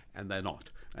interested, and they're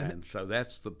not. And so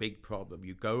that's the big problem.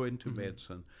 You go into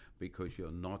medicine because you're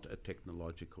not a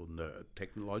technological nerd.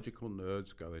 Technological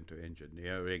nerds go into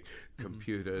engineering,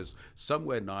 computers,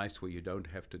 somewhere nice where you don't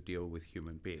have to deal with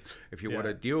human beings. If you want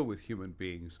to deal with human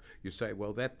beings, you say,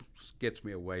 well, that gets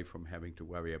me away from having to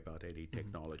worry about any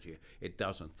technology. It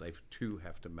doesn't. They two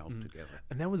have to meld together.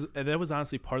 And that was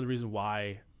honestly part of the reason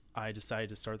why I decided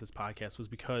to start this podcast, was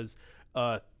because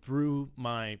through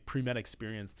my pre-med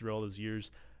experience through all those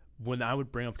years, when I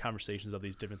would bring up conversations of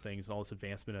these different things and all this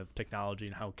advancement of technology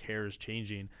and how care is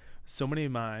changing, so many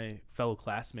of my fellow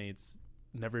classmates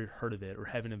never heard of it or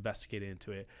haven't investigated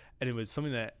into it. And it was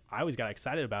something that I always got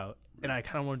excited about. And I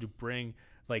kind of wanted to bring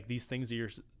like these things that you're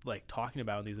like talking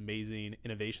about and these amazing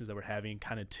innovations that we're having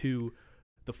kind of to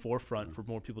the forefront for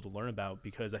more people to learn about,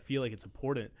 because I feel like it's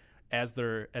important as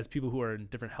people who are in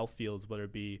different health fields, whether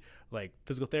it be like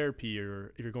physical therapy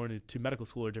or if you're going to medical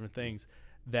school or different things,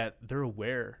 that they're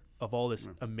aware of all this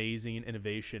amazing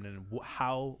innovation and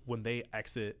how, when they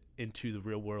exit into the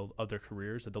real world of their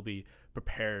careers, that they'll be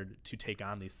prepared to take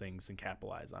on these things and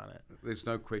capitalize on it. There's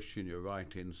no question, you're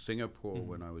right. In Singapore,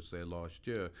 when I was there last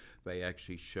year, they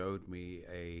actually showed me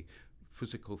a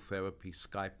physical therapy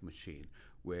Skype machine,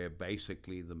 where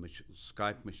basically the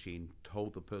Skype machine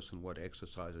told the person what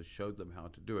exercises, showed them how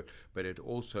to do it, but it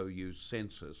also used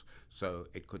sensors. So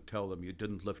it could tell them, you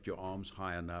didn't lift your arms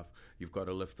high enough, you've got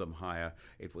to lift them higher.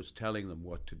 It was telling them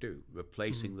what to do,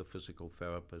 replacing the physical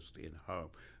therapist in home.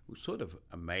 It was sort of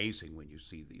amazing when you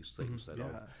see these things that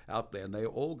are out there, and they're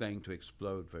all going to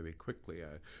explode very quickly.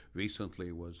 I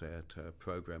recently was at a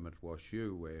program at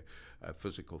WashU where a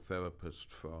physical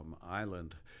therapist from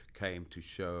Ireland came to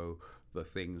show the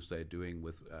things they're doing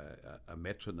with a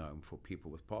metronome for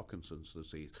people with Parkinson's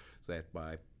disease, that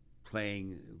by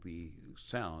playing the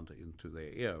sound into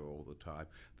their ear all the time,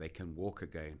 they can walk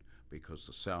again, because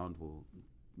the sound will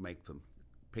make them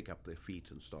pick up their feet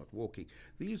and start walking.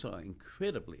 These are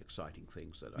incredibly exciting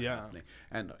things that are happening.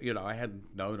 And, you know, I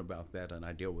hadn't known about that, and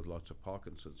I deal with lots of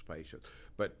Parkinson's patients,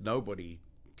 but nobody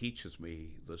teaches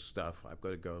me this stuff. I've got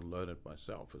to go and learn it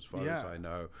myself. As far as I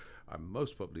know, I'm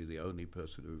most probably the only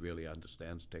person who really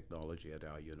understands technology at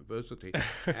our university.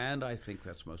 And I think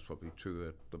that's most probably true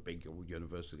at the big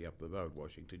university up the road,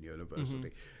 Washington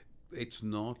University. it's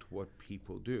not what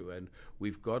people do, and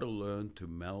we've got to learn to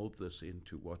meld this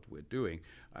into what we're doing.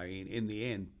 I mean, in the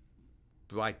end,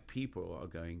 bright people are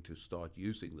going to start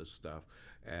using this stuff.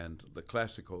 And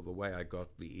the way I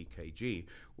got the EKG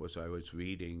was I was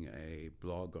reading a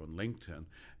blog on LinkedIn,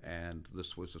 and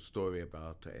this was a story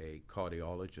about a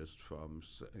cardiologist from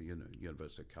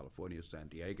University of California, San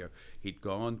Diego. He'd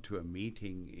gone to a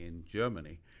meeting in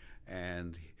Germany,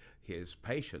 and his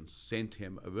patients sent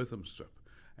him a rhythm strip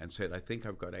and said, "I think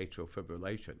I've got atrial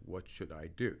fibrillation. What should I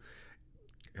do?"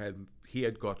 And he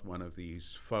had got one of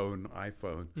these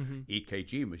iPhone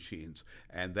EKG machines,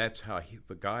 and that's how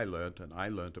the guy learned, and I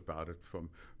learned about it from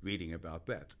reading about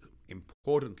that.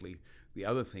 Importantly, the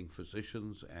other thing,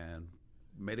 physicians and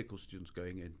medical students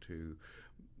going into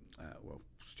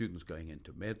students going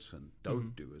into medicine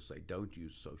don't do is they don't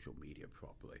use social media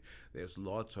properly. There's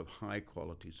lots of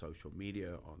high-quality social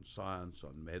media on science,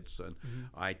 on medicine.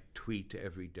 I tweet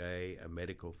every day a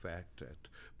medical fact at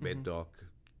MedDoc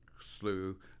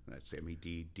SLU, that's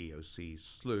MEDDOC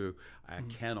SLU. I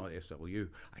cannot SLU.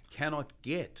 I cannot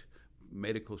get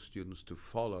medical students to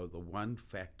follow the one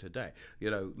fact a day.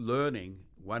 Learning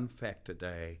one fact a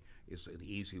day is an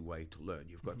easy way to learn.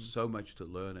 You've got so much to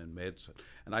learn in medicine.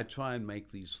 And I try and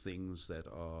make these things that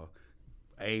are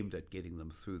aimed at getting them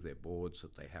through their boards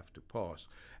that they have to pass.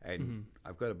 And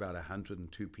I've got about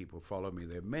 102 people follow me.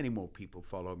 There are many more people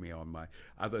follow me on my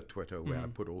other Twitter where I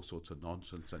put all sorts of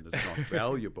nonsense and it's not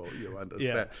valuable, you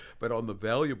understand. But on the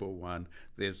valuable one,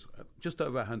 there's just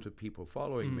over 100 people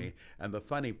following me. And the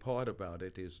funny part about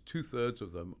it is 2/3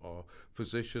 of them are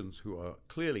physicians who are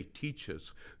clearly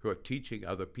teachers who are teaching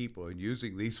other people and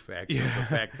using these facts as the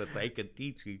fact that they can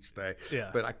teach each day.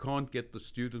 But I can't get the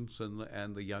students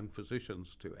and the young physicians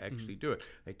to actually do it.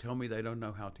 They tell me they don't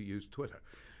know how to use Twitter.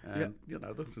 And,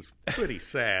 this is pretty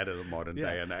sad in the modern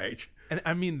day and age. And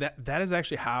I mean, that is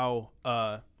actually how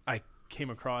I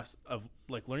came across of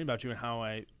learning about you, and how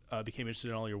I became interested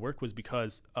in all your work was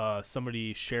because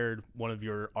somebody shared one of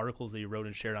your articles that you wrote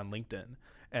and shared on LinkedIn.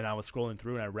 And I was scrolling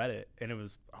through and I read it, and I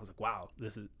was like, wow,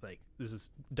 this is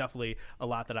definitely a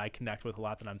lot that I connect with, a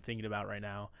lot that I'm thinking about right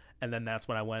now. And then that's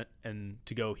when I went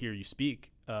to go hear you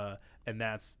speak. And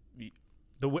that's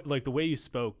the way you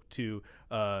spoke to,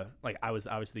 I was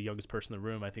obviously the youngest person in the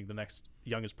room. I think the next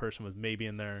youngest person was maybe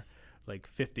in their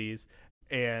 50s.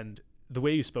 And the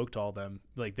way you spoke to all of them,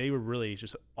 they were really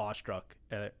just awestruck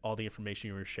at all the information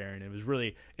you were sharing. It was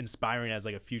really inspiring as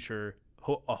a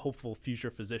hopeful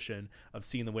future physician, of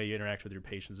seeing the way you interact with your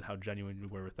patients and how genuine you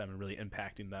were with them and really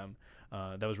impacting them.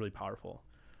 That was really powerful.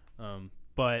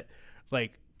 But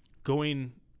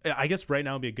I guess right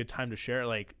now would be a good time to share,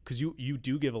 because you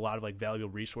do give a lot of valuable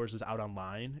resources out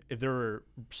online. If there are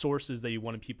sources that you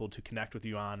wanted people to connect with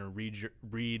you on or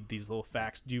read these little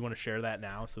facts, do you want to share that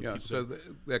now? So there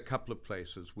are a couple of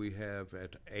places. We have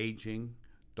at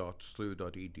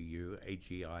aging.slu.edu,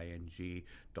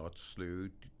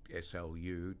 aging.slu.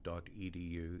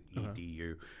 SLU.edu.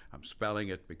 I'm spelling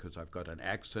it because I've got an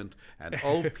accent, and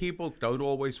old people don't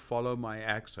always follow my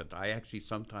accent. I actually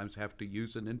sometimes have to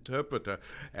use an interpreter,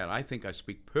 and I think I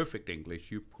speak perfect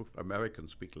English. You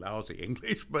Americans speak lousy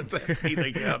English, but that's neither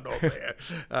here nor there.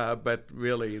 But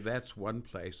really, that's one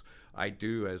place. I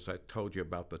do, as I told you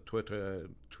about the Twitter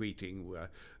tweeting,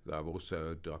 I'm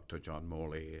also Dr. John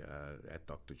Morley, at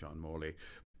Dr. John Morley.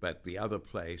 But the other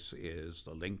place is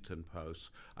the LinkedIn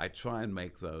posts. I try and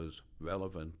make those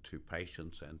relevant to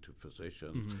patients and to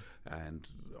physicians. And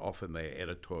often they're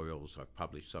editorials I've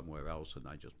published somewhere else, and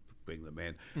I just bring them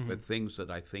in. But things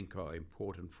that I think are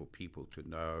important for people to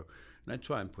know. And I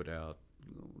try and put out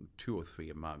 2 or 3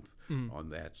 a month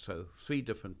on that. So 3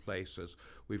 different places.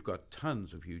 We've got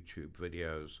tons of YouTube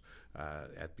videos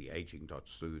at the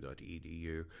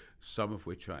aging.slu.edu, some of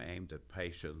which are aimed at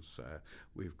patients.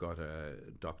 We've got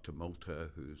Dr.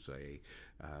 Multer, who's a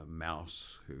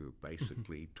mouse who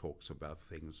basically talks about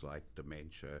things like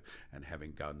dementia and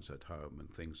having guns at home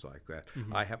and things like that.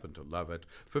 I happen to love it.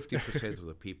 50% of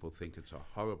the people think it's a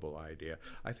horrible idea.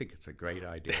 I think it's a great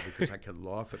idea because I can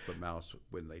laugh at the mouse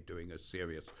when they're doing a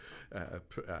serious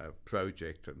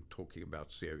project and talking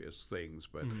about serious things,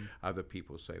 but other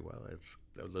people say, well, it's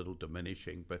a little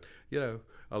diminishing. But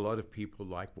a lot of people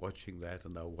like watching that,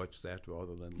 and they'll watch that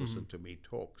rather than listen to me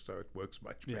talk, so it works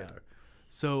much better.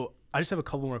 So I just have a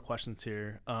couple more questions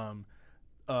here,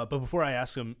 but before I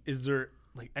ask them, is there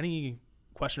any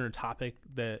question or topic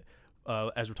that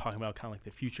as we're talking about kind of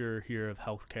the future here of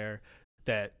healthcare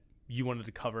that you wanted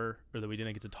to cover or that we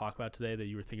didn't get to talk about today that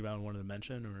you were thinking about and wanted to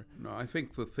mention? Or no, I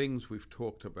think the things we've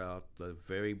talked about, the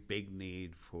very big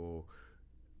need for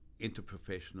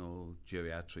interprofessional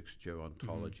geriatrics,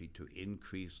 gerontology, to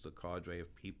increase the cadre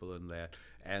of people in that,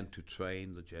 and to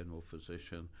train the general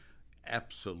physician.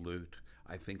 Absolute.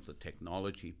 I think the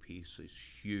technology piece is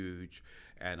huge,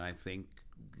 and I think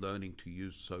learning to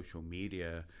use social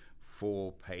media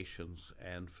for patients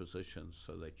and physicians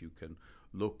so that you can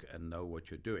look and know what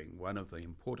you're doing. One of the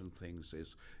important things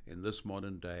is, in this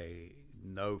modern day,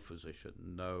 no physician,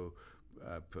 no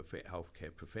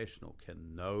healthcare professional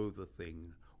can know the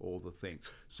thing, all the things.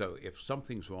 So if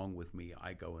something's wrong with me,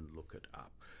 I go and look it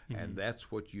up. And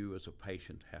that's what you as a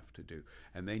patient have to do.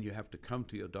 And then you have to come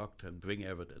to your doctor and bring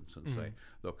evidence and say,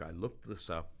 look, I looked this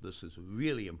up, this is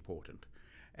really important,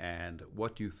 and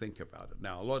what do you think about it?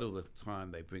 Now, a lot of the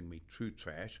time they bring me true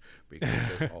trash, because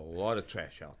there's a lot of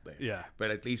trash out there. Yeah.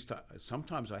 But at least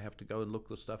sometimes I have to go and look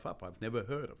the stuff up. I've never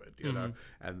heard of it, you know,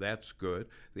 and that's good.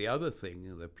 The other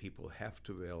thing that people have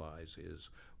to realize is,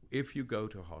 if you go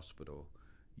to hospital,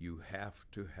 you have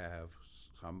to have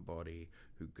somebody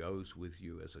who goes with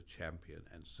you as a champion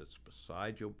and sits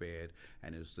beside your bed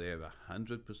and is there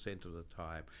 100% of the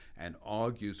time and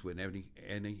argues when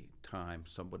any time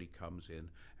somebody comes in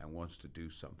and wants to do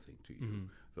something to you.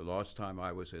 The last time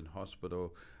I was in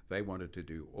hospital, they wanted to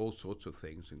do all sorts of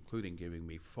things, including giving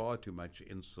me far too much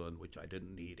insulin, which I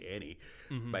didn't need any,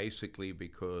 basically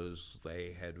because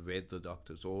they had read the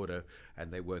doctor's order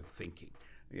and they weren't thinking.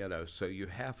 You know, so you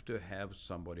have to have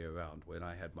somebody around. When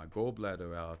I had my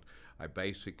gallbladder out, I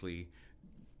basically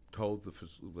told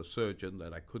the surgeon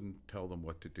that I couldn't tell them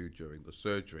what to do during the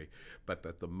surgery. But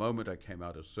at the moment I came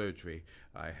out of surgery,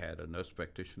 I had a nurse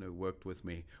practitioner who worked with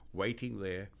me waiting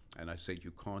there, and I said,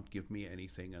 you can't give me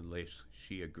anything unless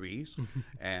she agrees.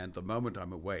 And the moment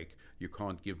I'm awake, you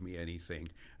can't give me anything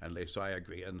unless I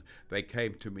agree. And they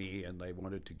came to me and they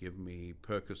wanted to give me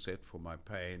Percocet for my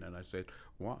pain, and I said,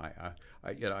 why?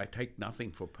 I take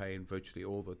nothing for pain virtually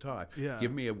all the time. Yeah.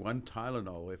 Give me one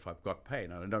Tylenol if I've got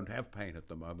pain. And I don't have pain at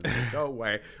the moment. Go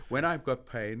away. When I've got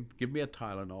pain, give me a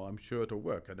Tylenol. I'm sure it'll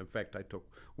work. And in fact, I took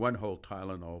one whole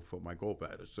Tylenol for my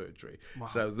gallbladder surgery. Wow.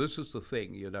 So this is the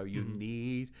thing, you know, you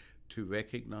need to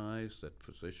recognize that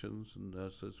physicians and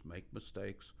nurses make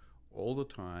mistakes all the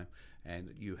time,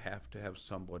 and you have to have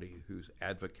somebody who's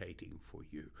advocating for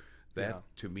you. That,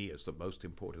 to me, is the most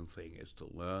important thing, is to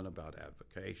learn about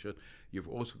advocation. You've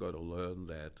also got to learn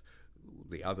that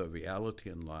the other reality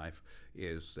in life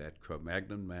is that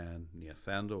Cro-Magnon man,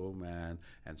 Neanderthal man,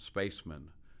 and spaceman,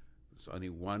 there's only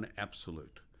one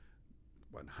absolute.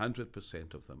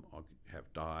 100% of them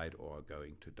have died or are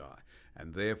going to die.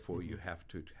 And therefore, you have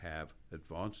to have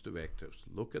advanced directives,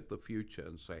 look at the future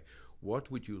and say,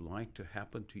 what would you like to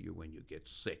happen to you when you get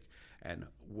sick? And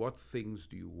what things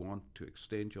do you want to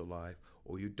extend your life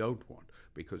or you don't want?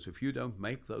 Because if you don't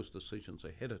make those decisions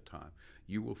ahead of time,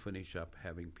 you will finish up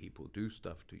having people do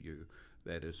stuff to you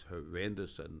that is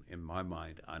horrendous and, in my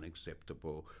mind,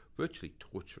 unacceptable, virtually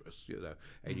torturous, you know.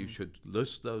 And you should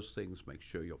list those things, make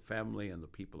sure your family and the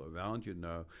people around you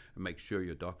know, and make sure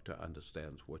your doctor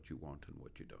understands what you want and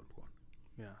what you don't want.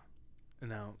 Yeah. And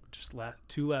now, just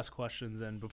two last questions.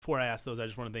 And before I ask those, I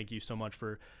just want to thank you so much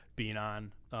for being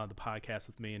on the podcast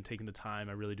with me and taking the time.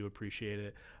 I really do appreciate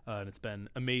it. And it's been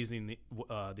amazing,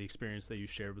 the experience that you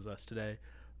shared with us today.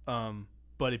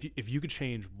 But if you could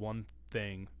change one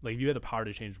thing, like if you had the power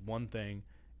to change one thing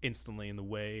instantly in the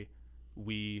way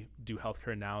we do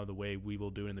healthcare now, the way we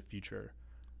will do it in the future,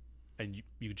 and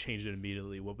you could change it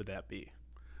immediately, what would that be?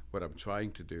 What I'm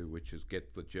trying to do, which is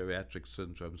get the geriatric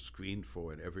syndrome screened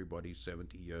for in everybody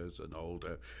 70 years and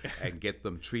older and get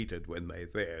them treated when they're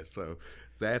there. So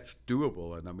that's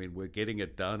doable. And I mean, we're getting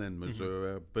it done in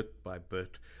Missouri bit by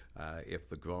bit. If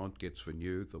the grant gets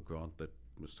renewed, the grant that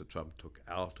Mr. Trump took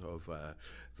out of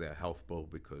their health bill,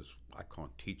 because I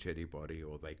can't teach anybody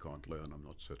or they can't learn, I'm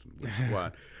not certain which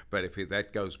one. But if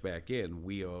that goes back in,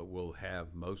 will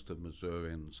have most of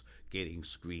Missourians getting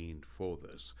screened for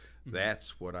this.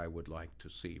 That's what I would like to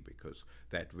see, because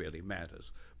that really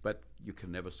matters. But you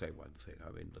can never say one thing.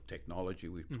 I mean, the technology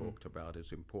we've talked about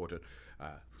is important.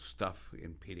 Stuff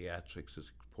in pediatrics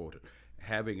is important.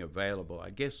 Having available, I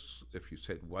guess if you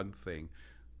said one thing,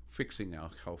 fixing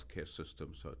our healthcare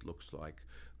system so it looks like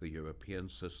the European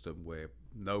system, where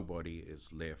nobody is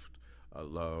left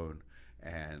alone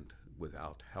and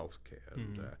without healthcare.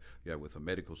 And with the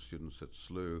medical students at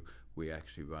SLU, we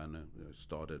actually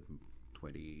started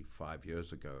 25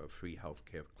 years ago a free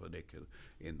healthcare clinic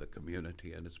in the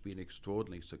community, and it's been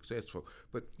extraordinarily successful.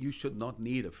 But you should not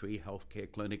need a free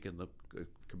healthcare clinic in the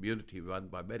community run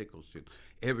by medical students.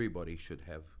 Everybody should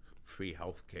have free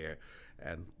health care,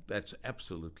 and that's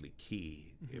absolutely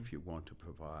key if you want to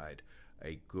provide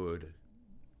a good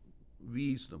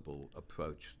reasonable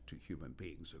approach to human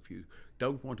beings. If you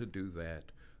don't want to do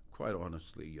that, quite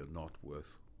honestly, you're not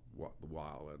worth the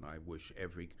while. And I wish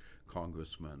every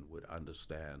congressman would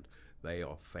understand they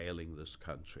are failing this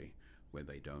country when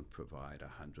they don't provide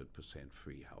 100%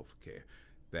 free health care.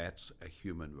 That's a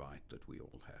human right that we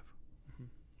all have. Mm-hmm.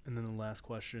 And then the last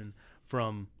question,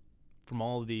 from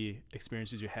all of the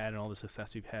experiences you had and all the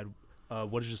success you've had,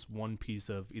 what is just one piece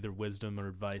of either wisdom or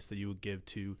advice that you would give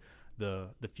to the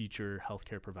future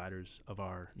healthcare providers of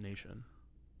our nation?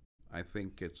 I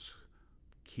think it's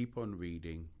keep on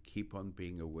reading, keep on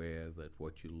being aware that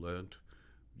what you learned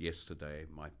yesterday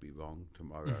might be wrong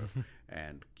tomorrow,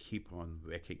 and keep on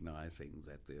recognizing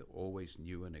that there are always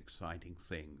new and exciting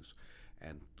things,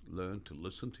 and learn to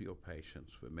listen to your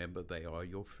patients. Remember, they are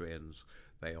your friends.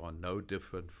 They are no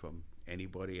different from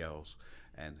anybody else,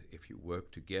 and if you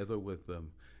work together with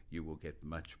them, you will get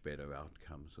much better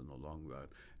outcomes in the long run.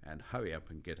 And hurry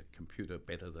up and get a computer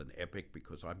better than Epic,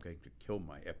 because I'm going to kill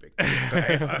my Epic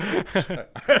today.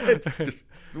 It's just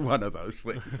one of those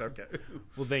things. Okay.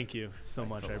 Well, thank you so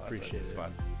much. I appreciate it.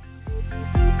 Fun.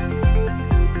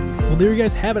 Well, there you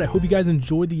guys have it. I hope you guys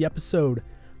enjoyed the episode.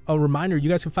 A reminder, you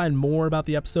guys can find more about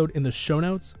the episode in the show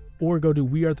notes, or go to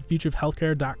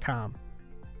wearethefutureofhealthcare.com.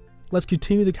 Let's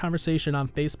continue the conversation on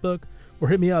Facebook, or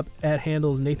hit me up at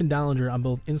handles Nathan Dollinger on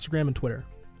both Instagram and Twitter.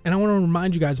 And I want to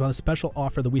remind you guys about a special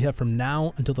offer that we have from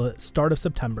now until the start of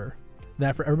September,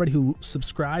 that for everybody who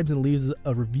subscribes and leaves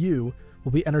a review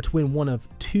will be entered to win one of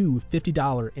 2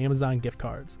 $50 Amazon gift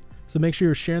cards. So make sure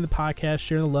you're sharing the podcast,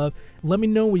 sharing the love. Let me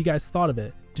know what you guys thought of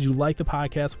it. Did you like the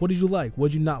podcast? What did you like? What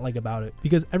did you not like about it?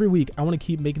 Because every week I want to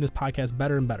keep making this podcast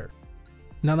better and better.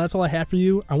 Now that's all I have for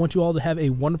you. I want you all to have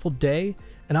a wonderful day,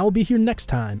 and I will be here next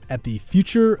time at the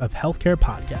Future of Healthcare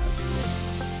podcast.